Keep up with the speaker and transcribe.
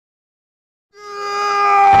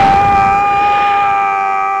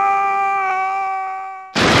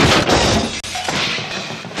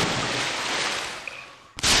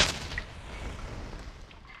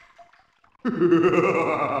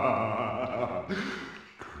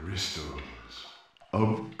Crystals.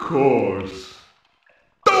 Of course.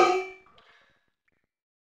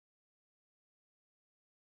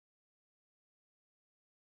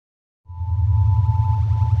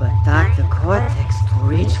 But Dr. Cortex, to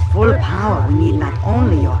reach full power, we need not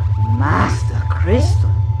only your master crystal,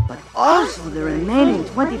 but also the remaining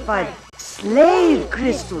 25 slave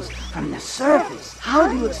crystals from the surface. How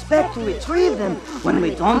do you expect to retrieve them when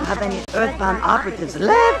we don't have any Earthbound operatives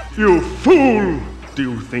left? You fool! Do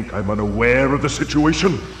you think I'm unaware of the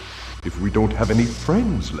situation? If we don't have any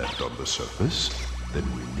friends left on the surface, then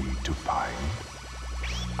we need to find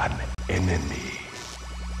an enemy.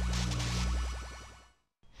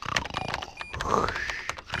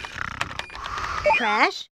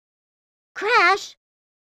 Crash? Crash?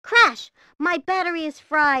 Crash! My battery is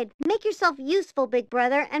fried. Make yourself useful, big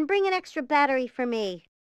brother, and bring an extra battery for me.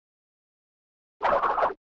 What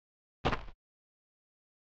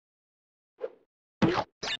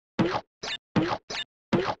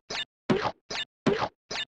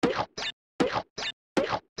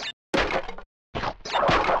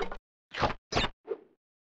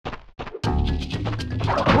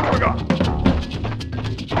do we got?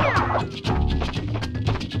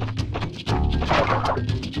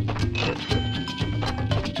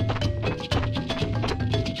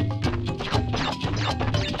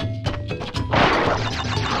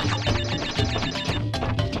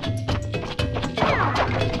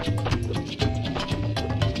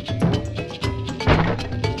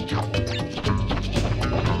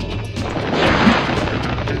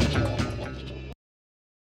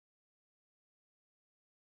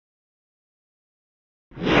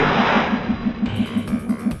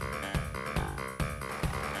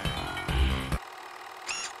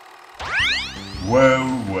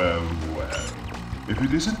 Well, well, well. If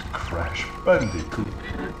it isn't Crash Bandicoot,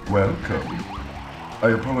 welcome. I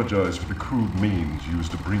apologize for the crude means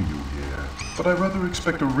used to bring you here, but I rather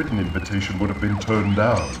expect a written invitation would have been turned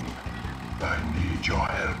down. I need your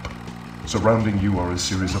help. Surrounding you are a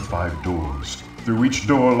series of 5 doors. Through each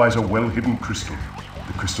door lies a well-hidden crystal.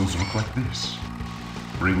 The crystals look like this.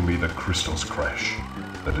 Bring me the crystals, Crash.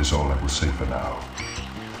 That is all I will say for now.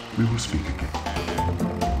 We will speak again.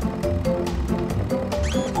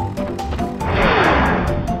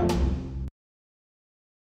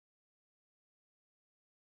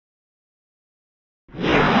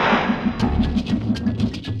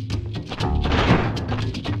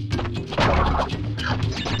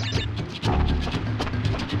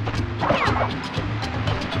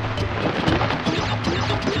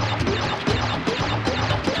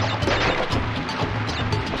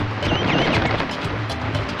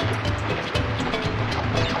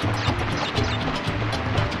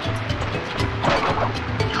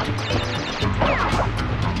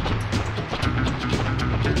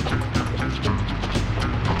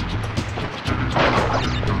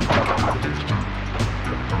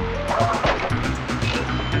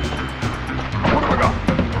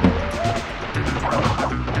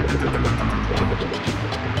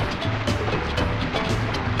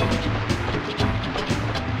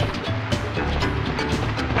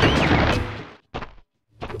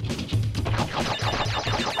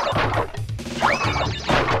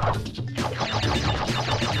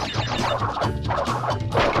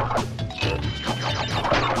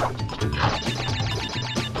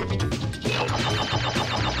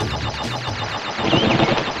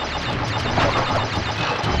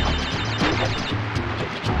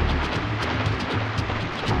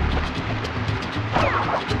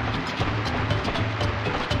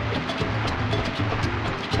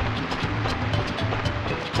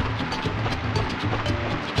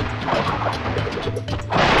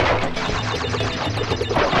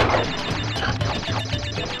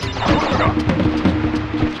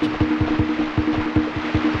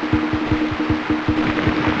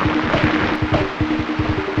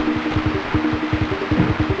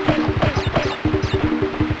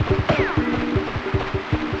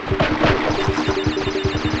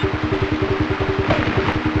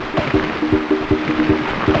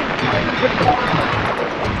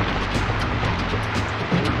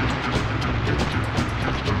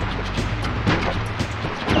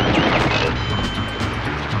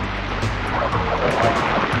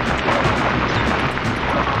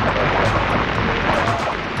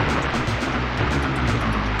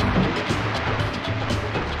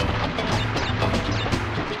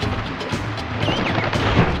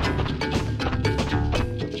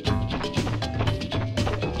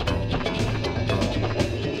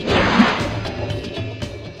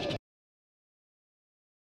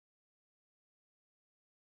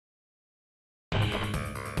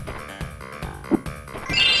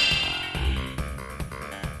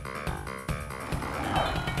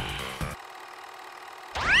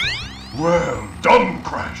 Well done,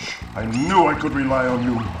 Crash. I knew I could rely on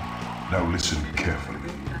you. Now listen carefully.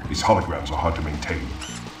 These holograms are hard to maintain.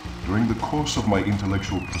 During the course of my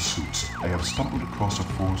intellectual pursuits, I have stumbled across a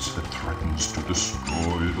force that threatens to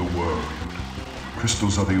destroy the world.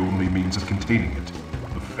 Crystals are the only means of containing it.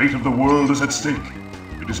 The fate of the world is at stake.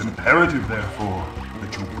 It is imperative, therefore,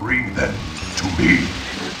 that you bring them to me.